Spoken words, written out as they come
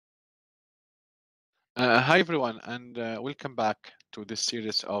Hi everyone, and welcome back to this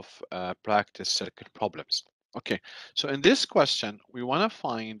series of practice circuit problems. Okay, so in this question, we want to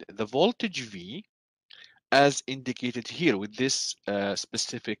find the voltage V as indicated here with this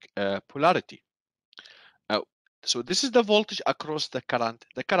specific polarity. Uh, so this is the voltage across the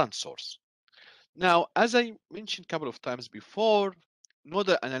current source. Now, as I mentioned a couple of times before,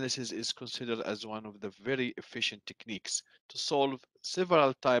 nodal analysis is considered as one of the very efficient techniques to solve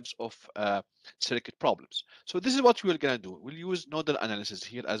several types of circuit problems. So this is what we're going to do. We'll use nodal analysis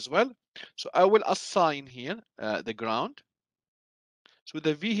here as well. So I will assign here the ground. So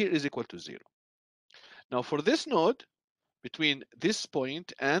the V here is equal to 0. Now for this node, between this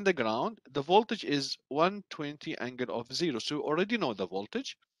point and the ground, the voltage is 120 angle of 0. So we already know the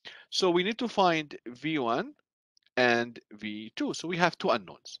voltage. So we need to find V1 and V2. So we have two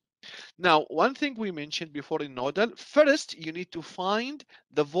unknowns. Now, one thing we mentioned before in nodal, first you need to find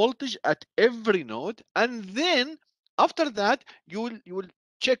the voltage at every node, and then after that you will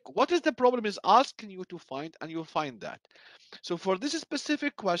check what is the problem is asking you to find, and you'll find that. So for this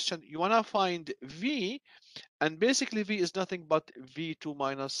specific question, you want to find V, and basically V is nothing but V2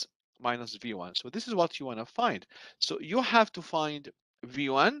 minus V1. So this is what you want to find. So you have to find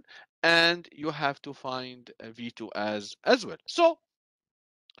V1 and you have to find V2 as well. So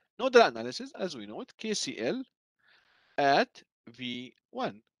nodal analysis, as we know it, KCL at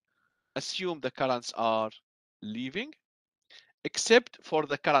V1. Assume the currents are leaving, except for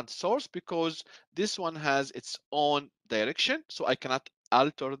the current source, because this one has its own direction. So I cannot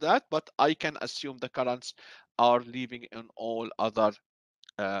alter that, but I can assume the currents are leaving in all other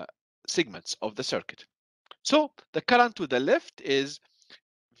uh, segments of the circuit. So the current to the left is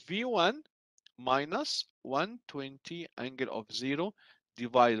V1 minus 120 angle of 0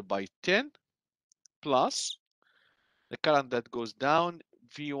 divided by 10 plus the current that goes down,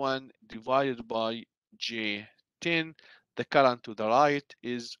 V1 divided by J10. The current to the right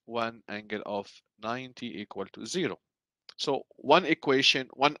is 1 angle of 90 equal to 0. So one equation,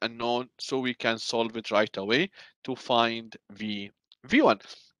 one unknown, so we can solve it right away to find V1.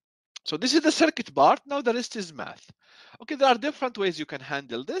 So this is the circuit part. Now the rest is math. Okay, there are different ways you can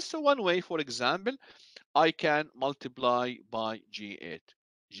handle this. So one way, for example, I can multiply by G8,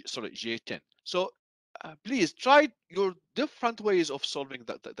 sorry, J10. So please try your different ways of solving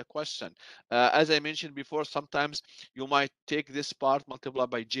the question. As I mentioned before, sometimes you might take this part, multiply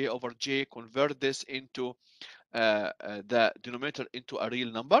by J over J, convert this into the denominator into a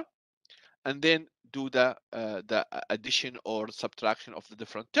real number, and then do the addition or subtraction of the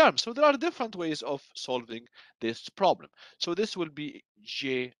different terms. So there are different ways of solving this problem. So this will be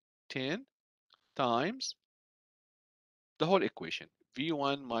J10 times the whole equation,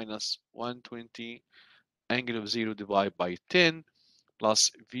 V1 minus 120 angle of 0 divided by 10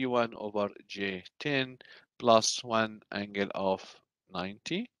 plus V1 over J10 plus 1 angle of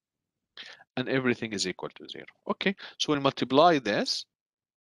 90, and everything is equal to 0. Okay, so we'll multiply this.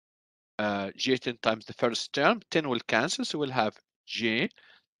 J10 times the first term, 10 will cancel, so we'll have J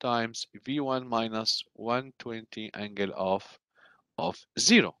times V1 minus 120 angle of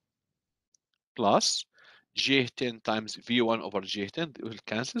 0 plus J10 times V1 over J10 will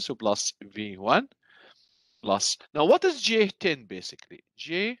cancel, so plus V1 plus. Now, what is J10 basically?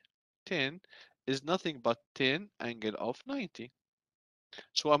 J10 is nothing but 10 angle of 90.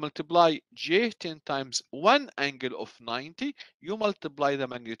 So I multiply J10 times 1 angle of 90. You multiply the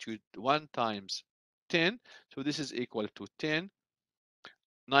magnitude 1 times 10. So this is equal to 10.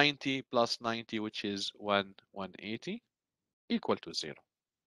 90 plus 90, which is 180, equal to 0.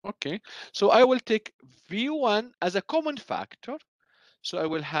 Okay, so I will take V1 as a common factor. So I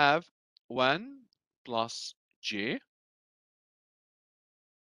will have 1 plus J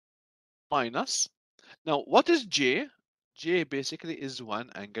minus. Now, what is J? J basically is 1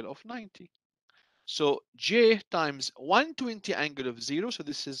 angle of 90. So J times 120 angle of 0. So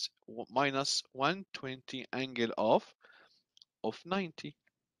this is minus 120 angle of 90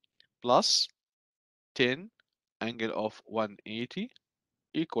 plus 10 angle of 180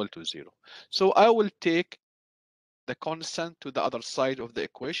 equal to 0. So I will take the constant to the other side of the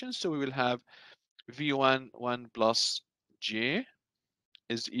equation. So we will have V1 1 plus J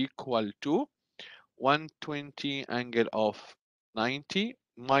is equal to 120 angle of 90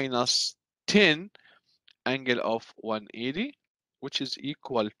 minus 10 angle of 180, which is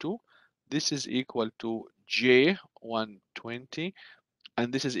equal to, this is equal to J 120,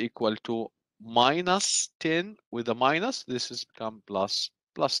 and this is equal to minus 10 with a minus, this is become plus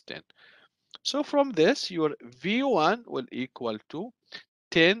 10. So from this, your V1 will equal to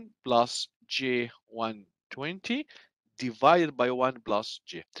 10 plus J 120 divided by 1 plus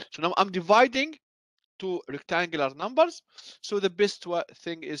J. So now I'm dividing two rectangular numbers. So the best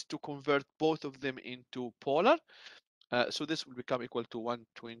thing is to convert both of them into polar. So this will become equal to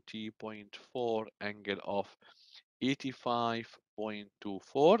 120.4 angle of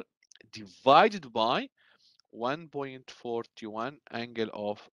 85.24 divided by 1.41 angle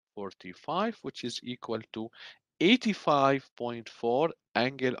of 45, which is equal to 85.4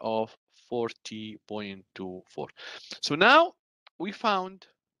 angle of 40.24. So now we found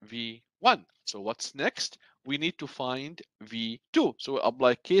V1. So what's next? We need to find V2. So we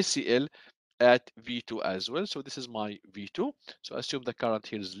apply KCL at V2 as well. So this is my V2. So assume the current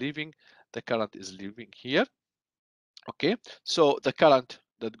here is leaving. The current is leaving here. Okay. So the current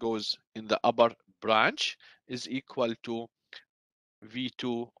that goes in the upper branch is equal to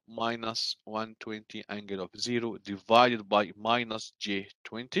V2 minus 120 angle of 0 divided by minus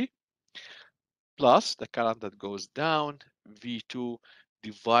J20 plus the current that goes down V2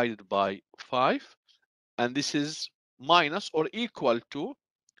 divided by 5, and this is minus or equal to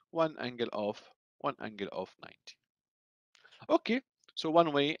 1 angle of 90. Okay, so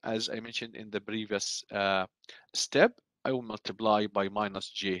one way, as I mentioned in the previous step, I will multiply by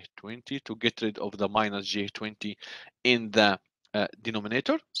minus J20 to get rid of the minus J20 in the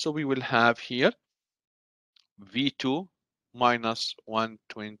denominator. So we will have here V2 minus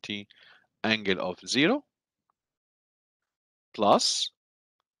 120 angle of 0 plus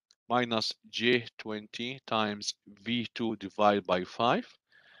minus J20 times V2 divided by 5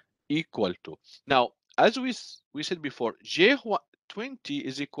 equal to. Now, as we said before, J20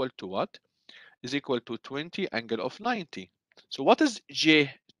 is equal to what? Is equal to 20 angle of 90. So what is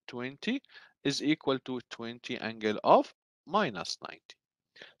J20? Is equal to 20 angle of minus 90.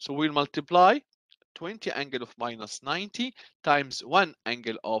 So we'll multiply 20 angle of minus 90 times 1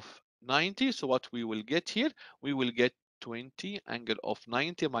 angle of 90. So what we will get here? We will get 20 angle of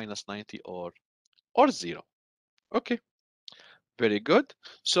 90 minus 90 or 0. Okay, very good.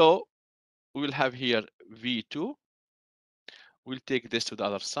 So we will have here V2. We'll take this to the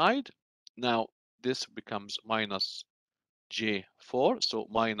other side. Now this becomes minus J4. So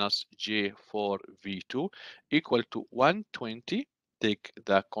minus J4 V2 equal to 120. Take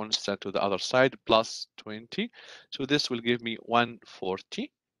the constant to the other side plus 20. So this will give me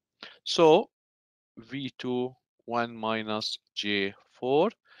 140. So V2 1 minus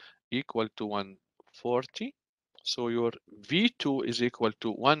J4 equal to 140. So your V2 is equal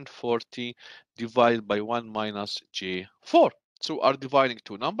to 140 divided by 1 minus J4. So our dividing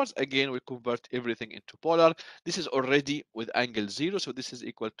two numbers. Again, we convert everything into polar. This is already with angle 0. So this is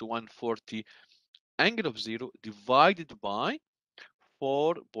equal to 140 angle of 0 divided by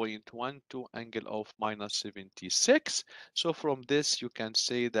 4.12 angle of minus 76. So from this, you can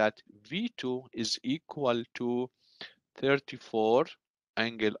say that V2 is equal to 34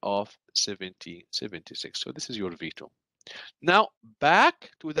 angle of 76. So this is your V2. Now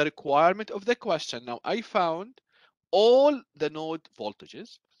back to the requirement of the question. Now I found all the node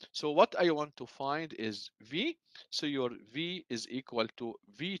voltages. So what I want to find is V. So your V is equal to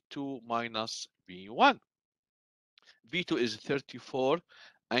V2 minus V1. V2 is 34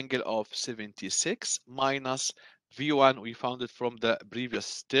 angle of 76 minus V1. We found it from the previous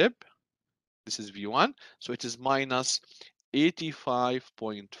step. This is V1. So it is minus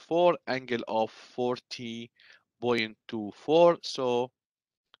 85.4 angle of 40.24. So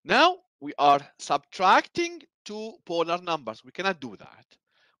now we are subtracting two polar numbers. We cannot do that.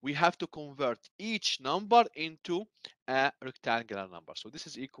 We have to convert each number into a rectangular number. So this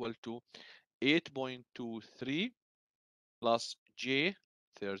is equal to 8.23 plus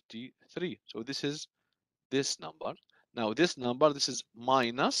J33. So this is this number. Now this number, this is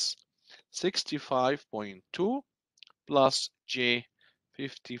minus 65.2 plus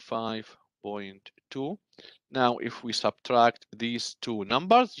J55.2. Now if we subtract these two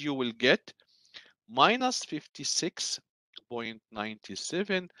numbers, you will get minus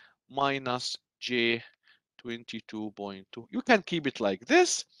 56.97 minus J22.2. You can keep it like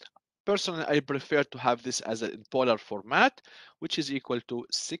this. Personally, I prefer to have this as a polar format, which is equal to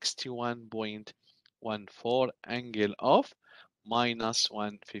 61.14 angle of minus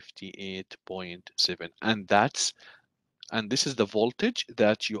 158.7. And this is the voltage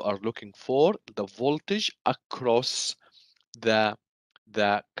that you are looking for, the voltage across the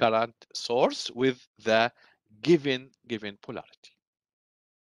current source with the given polarity.